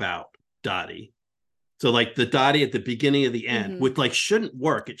anything about, Dottie. So like the Dottie at the beginning of the end, which like shouldn't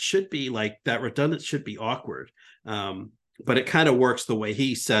work. It should be like that redundant, should be awkward. But it kind of works the way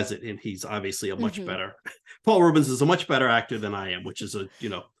he says it, and he's obviously a much better. Paul Reubens is a much better actor than I am, which is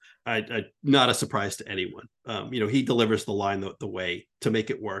not a surprise to anyone. He delivers the line the way to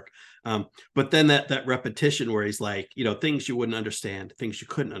make it work. But then that repetition where he's like, things you wouldn't understand, things you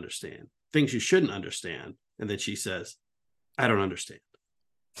couldn't understand, things you shouldn't understand, and then she says, I don't understand.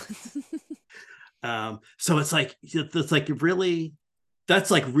 So it's like really,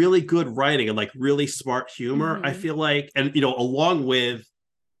 that's like really good writing and like really smart humor. I feel like, and along with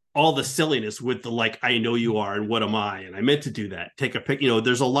all the silliness with the like, I know you are and what am I, and I meant to do that, take a pic,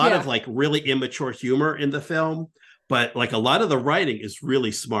 there's a lot of like really immature humor in the film, but like a lot of the writing is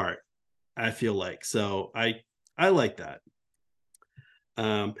really smart, I feel like. So I like that.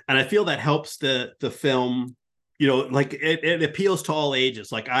 And I feel that helps the film, like it appeals to all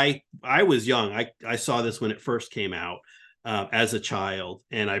ages. Like I was young, I saw this when it first came out, as a child,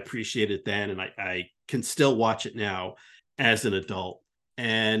 and I appreciated it then, and I can still watch it now as an adult.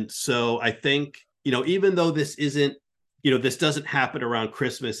 And so I think, even though this isn't, this doesn't happen around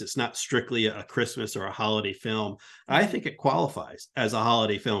Christmas, it's not strictly a Christmas or a holiday film, I think it qualifies as a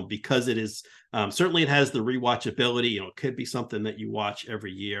holiday film because it is, certainly it has the rewatchability. It could be something that you watch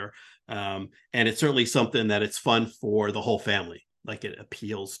every year. And it's certainly something that it's fun for the whole family. Like it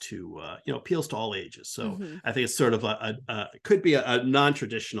appeals to, appeals to all ages. So I think it's sort of it could be a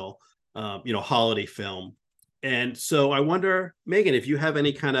non-traditional, holiday film. And so I wonder, Megan, if you have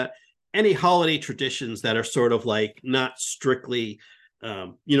any holiday traditions that are sort of like not strictly,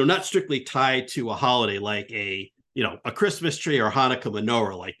 not strictly tied to a holiday, like a Christmas tree or Hanukkah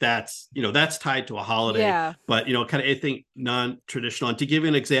menorah, like that's tied to a holiday, but kind of anything non-traditional. And to give you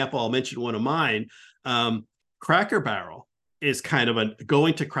an example, I'll mention one of mine. Cracker Barrel is kind of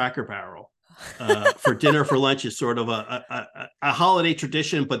going to Cracker Barrel for dinner, for lunch, is sort of a holiday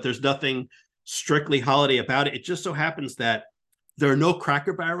tradition, but there's nothing strictly holiday about it. It just so happens that there are no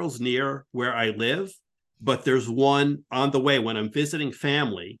Cracker Barrels near where I live, but there's one on the way when I'm visiting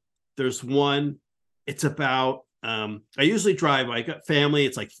family. There's one. It's about, I usually drive, I got family,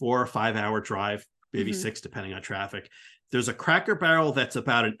 it's like 4 or 5 hour drive, maybe 6, depending on traffic. There's a Cracker Barrel that's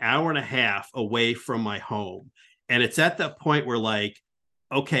about an hour and a half away from my home. And it's at that point where like,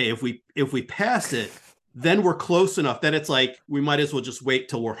 okay, if we pass it, then we're close enough that it's like, we might as well just wait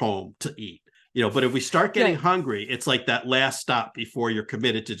till we're home to eat. But if we start getting hungry, it's like that last stop before you're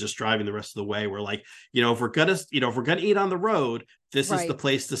committed to just driving the rest of the way. We're like, if we're gonna eat on the road, this is the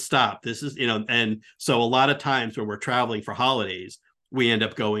place to stop. This is, and so a lot of times when we're traveling for holidays, we end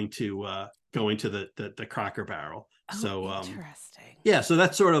up going to the Cracker Barrel. Oh, so interesting. Yeah, so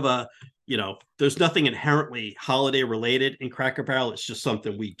that's sort of a, there's nothing inherently holiday related in Cracker Barrel. It's just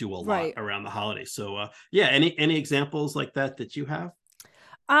something we do a lot around the holidays. So any examples like that you have?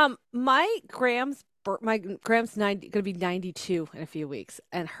 My Graham's 90, gonna be 92 in a few weeks,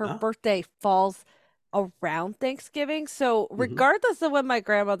 and her birthday falls around Thanksgiving. So regardless of when my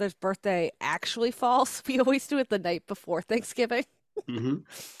grandmother's birthday actually falls, we always do it the night before Thanksgiving.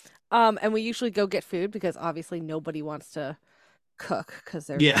 And we usually go get food because obviously nobody wants to cook because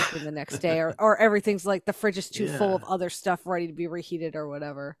they're cooking the next day, or everything's like the fridge is too full of other stuff ready to be reheated or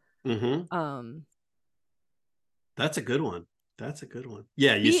whatever. That's a good one. That's a good one.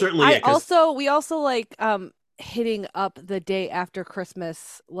 Yeah, you certainly. We also like hitting up the day after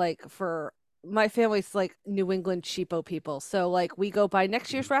Christmas, like for my family's like New England cheapo people. So like we go buy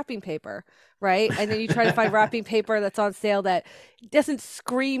next year's wrapping paper, right? And then you try to find wrapping paper that's on sale that doesn't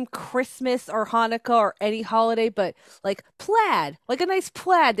scream Christmas or Hanukkah or any holiday, but like plaid, like a nice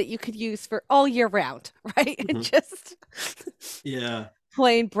plaid that you could use for all year round, right? And just yeah.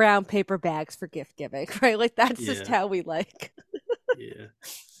 plain brown paper bags for gift giving, right? Like that's just Yeah. how we like. Yeah.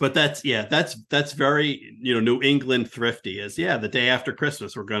 But that's very, New England thrifty is, the day after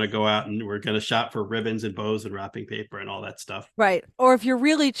Christmas, we're going to go out and we're going to shop for ribbons and bows and wrapping paper and all that stuff. Right. Or if you're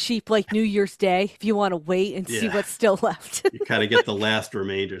really cheap, like New Year's Day, if you want to wait and see Yeah. what's still left. You kind of get the last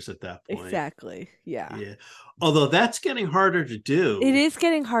remainders at that point. Exactly. Yeah. Yeah. Although that's getting harder to do. It is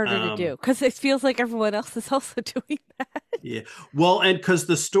getting harder to do because it feels like everyone else is also doing that. Yeah. Well, and because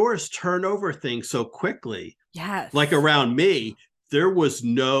the stores turn over things so quickly. Yes. Like around me, there was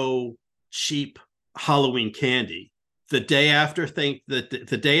no cheap Halloween candy. The day after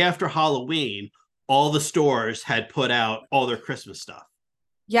the day after Halloween, all the stores had put out all their Christmas stuff.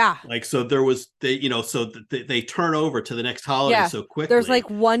 Yeah. Like, so there was, they turn over to the next holiday so quickly. There's like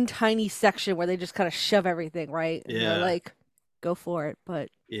one tiny section where they just kind of shove everything, right? And they're like, go for it. But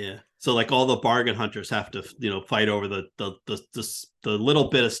yeah. So like all the bargain hunters have to, fight over the little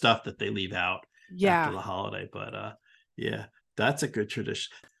bit of stuff that they leave out after the holiday. But yeah, that's a good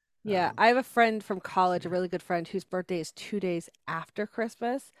tradition. Yeah. I have a friend from college, a really good friend whose birthday is 2 days after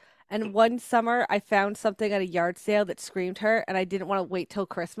Christmas. And one summer, I found something at a yard sale that screamed her, and I didn't want to wait till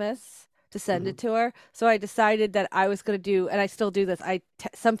Christmas to send it to her. So I decided that I was going to do, and I still do this.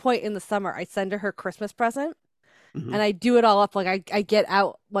 Some point in the summer, I send her Christmas present, and I do it all up. Like I get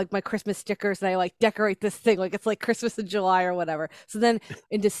out like my Christmas stickers, and I like decorate this thing like it's like Christmas in July or whatever. So then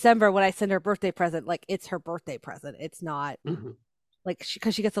in December, when I send her birthday present, like it's her birthday present. It's not. Like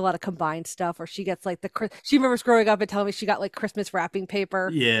because she gets a lot of combined stuff, or she gets like she remembers growing up and telling me she got like Christmas wrapping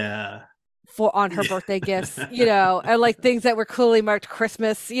paper on her birthday gifts, and like things that were clearly marked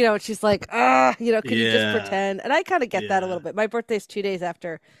Christmas, and she's like, can you just pretend? And I kind of get that a little bit. My birthday's 2 days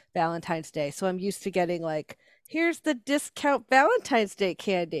after Valentine's Day, so I'm used to getting like, here's the discount Valentine's Day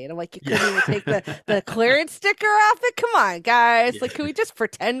candy, and I'm like, you couldn't even take the clearance sticker off it. Come on, guys, like, can we just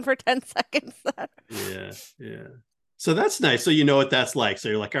pretend for 10 seconds? Yeah. So that's nice. So you know what that's like. So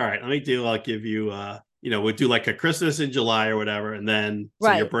you're like, all right, I'll give you, we'll do like a Christmas in July or whatever. And then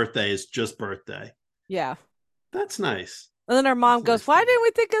your birthday is just birthday. Yeah. That's nice. And then our mom goes, why didn't we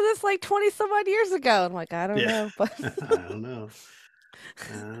think of this like 20 some odd years ago? I'm like, I don't know. But I don't know.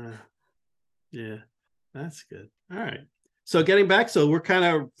 Yeah, that's good. All right. So getting back, so we're kind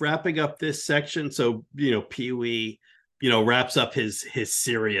of wrapping up this section. So, Pee-wee, wraps up his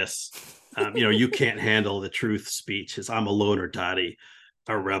serious you can't handle the truth speech. His I'm a loner, Dottie,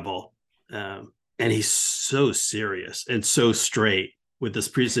 a rebel. And he's so serious and so straight with this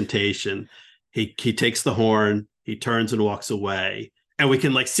presentation. He takes the horn, he turns and walks away. And we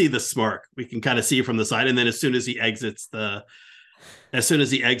can like see the smirk. We can kind of see it from the side. And then as soon as he exits the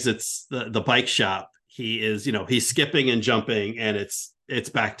bike shop, he is, he's skipping and jumping, and it's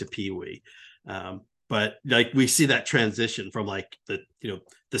back to Pee-wee. But like we see that transition from like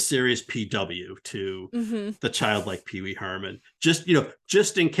the serious PW to the childlike Pee-wee Herman. Just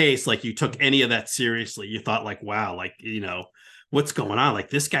in case like you took any of that seriously, you thought like, wow, like what's going on? Like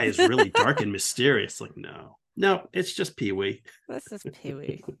this guy is really dark and mysterious. Like no, it's just Pee-wee. This is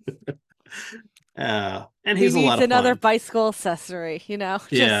Pee-wee. And he's a lot of another fun. Bicycle accessory,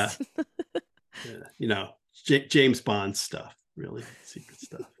 Yeah. James Bond stuff, really secret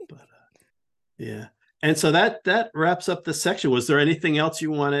stuff, but yeah. And so that wraps up the section. Was there anything else you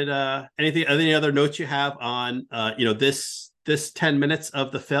wanted? Any other notes you have on this 10 minutes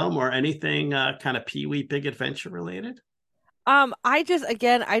of the film, or anything kind of Pee-wee Big Adventure related? I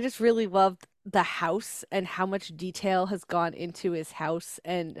just really loved the house and how much detail has gone into his house,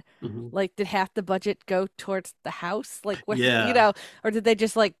 and like, did half the budget go towards the house? Like, what, or did they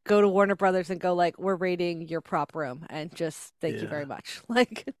just like go to Warner Brothers and go like, we're rating your prop room and just thank you very much,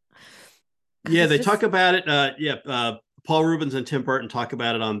 like. Yeah, they talk about it. Paul Reubens and Tim Burton talk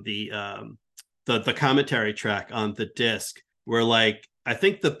about it on the commentary track on the disc, where like I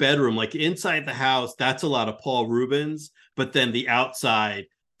think the bedroom, like inside the house, that's a lot of Paul Reubens, but then the outside,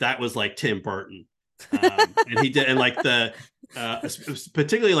 that was like Tim Burton. And he did, and like the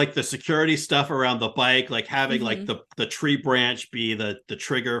particularly like the security stuff around the bike, like having like the tree branch be the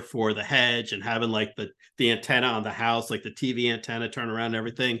trigger for the hedge, and having like the antenna on the house, like the TV antenna turn around and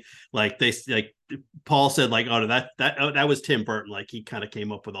everything. Like they like Paul said, like, oh, that was Tim Burton. Like he kind of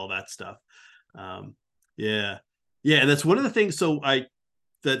came up with all that stuff. Yeah, and that's one of the things. So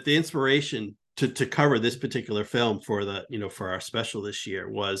the inspiration to cover this particular film for for our special this year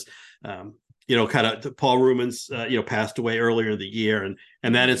was kind of Paul Rubens, passed away earlier in the year,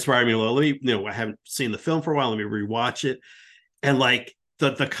 and that inspired me. Well, let me, I haven't seen the film for a while. Let me rewatch it, and like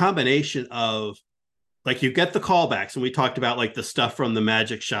the combination of like you get the callbacks, and we talked about like the stuff from the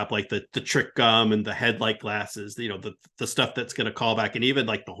magic shop, like the trick gum and the headlight glasses, the stuff that's going to call back, and even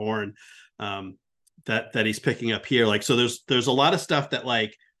like the horn that he's picking up here. Like, so there's a lot of stuff that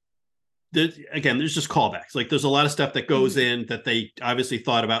like. There's just callbacks. Like there's a lot of stuff that goes in that they obviously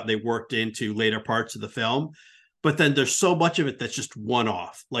thought about and they worked into later parts of the film. But then there's so much of it that's just one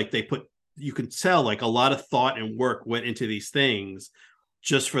off. Like you can tell like a lot of thought and work went into these things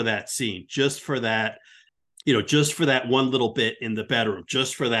just for that scene, just for that one little bit in the bedroom,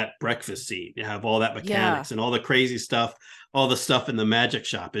 just for that breakfast scene. You have all that mechanics and all the crazy stuff, all the stuff in the magic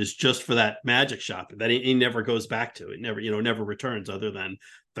shop is just for that magic shop that he never goes back to. It never returns other than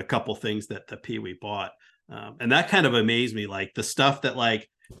the couple things that the Pee-wee bought. And that kind of amazed me, like the stuff that like,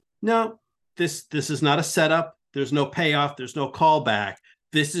 no, this is not a setup. There's no payoff. There's no callback.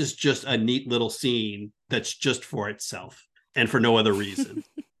 This is just a neat little scene that's just for itself and for no other reason.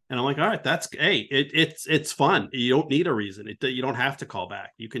 And I'm like, all right, it's fun. You don't need a reason. You don't have to call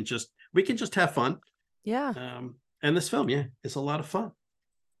back. We can just have fun. Yeah. And this film, it's a lot of fun.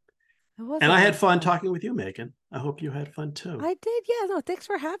 And I had fun talking with you, Megan. I hope you had fun too. I did. Yeah. No, thanks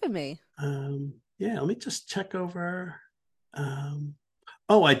for having me. Let me just check over.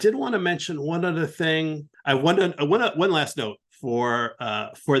 I did want to mention one other thing. I want one last note for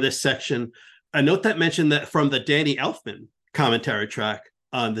this section. A note that mentioned that from the Danny Elfman commentary track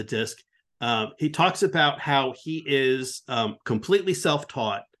on the disc, he talks about how he is completely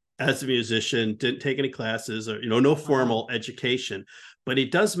self-taught as a musician, didn't take any classes or no formal education. But he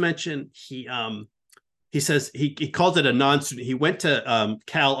does mention he says he calls it a non-student. He went to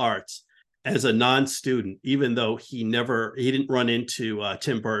Cal Arts as a non-student, even though he didn't run into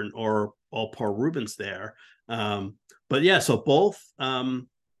Tim Burton or Paul Rubens there. But yeah, so both Tim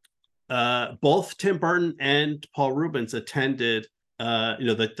Burton and Paul Rubens attended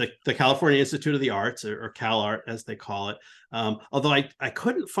the California Institute of the Arts, or Cal Art as they call it. Although I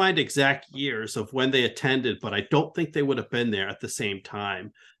couldn't find exact years of when they attended, but I don't think they would have been there at the same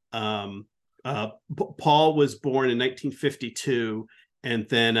time. Paul was born in 1952, and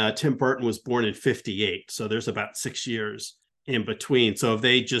then Tim Burton was born in 58. So there's about 6 years in between. So if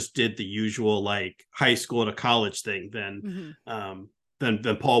they just did the usual like high school to college thing, then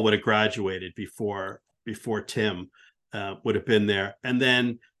then Paul would have graduated before Tim would have been there. And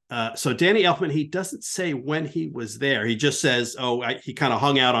then so Danny Elfman, he doesn't say when he was there. He just says, he kind of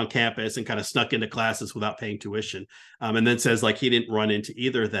hung out on campus and kind of snuck into classes without paying tuition. And then says like he didn't run into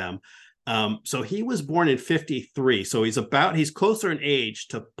either of them. So he was born in 53. So he's closer in age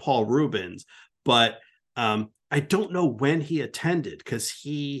to Paul Rubens, but I don't know when he attended, because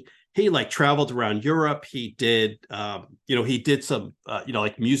he like traveled around Europe. He did, he did some,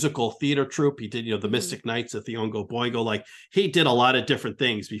 like musical theater troupe. He did, the Mystic Knights at the Oingo Boingo. Like he did a lot of different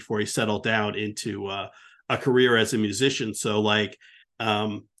things before he settled down into a career as a musician. So like,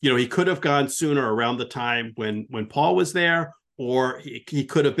 he could have gone sooner, around the time when Paul was there, or he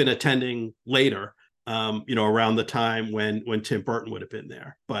could have been attending later, around the time when Tim Burton would have been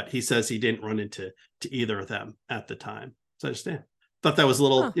there. But he says he didn't run into either of them at the time. So I understand. Thought that was a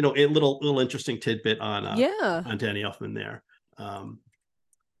little, a little interesting tidbit on Danny Elfman there.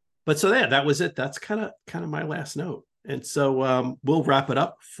 But so that was it. That's kind of my last note. And so we'll wrap it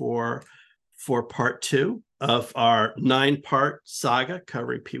up for part 2 of our 9-part saga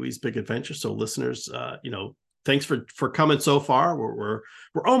covering Pee-wee's Big Adventure. So listeners, thanks for coming so far. We're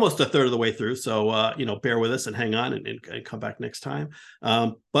almost a third of the way through. So bear with us and hang on and come back next time.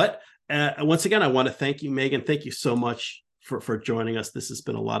 But once again, I want to thank you, Megan. Thank you so much for joining us. This has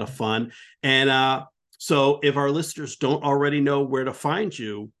been a lot of fun. And so if our listeners don't already know where to find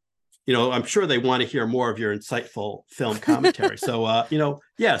you, I'm sure they want to hear more of your insightful film commentary. So,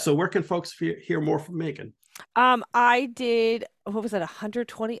 so where can folks hear more from Megan? I did, what was that,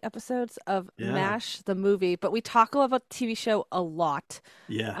 120 episodes of MASH, the movie, but we talk about the TV show a lot.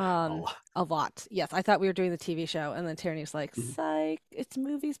 Yeah. A lot. Yes, I thought we were doing the TV show, and then Tierney was like, psych, it's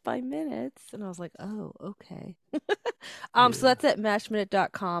movies by minutes. And I was like, oh, okay. So that's at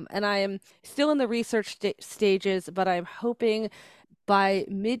mashminute.com. And I am still in the research stages, but I'm hoping by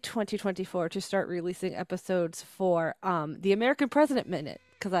mid-2024 to start releasing episodes for the American President Minute,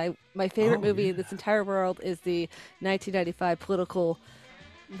 because my favorite movie in this entire world is the 1995 political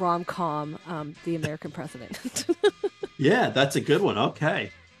rom-com, The American President. Yeah, that's a good one.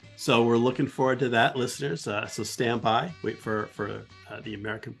 Okay. So we're looking forward to that, listeners. So stand by, wait for The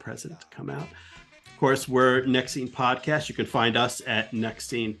American President to come out. Of course, we're Next Scene Podcast. You can find us at Next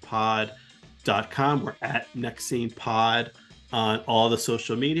Scene Pod We're at Next Scene Pod on all the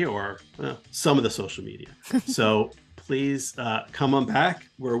social media, or some of the social media. So please come on back,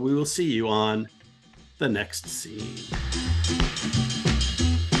 where we will see you on the next scene.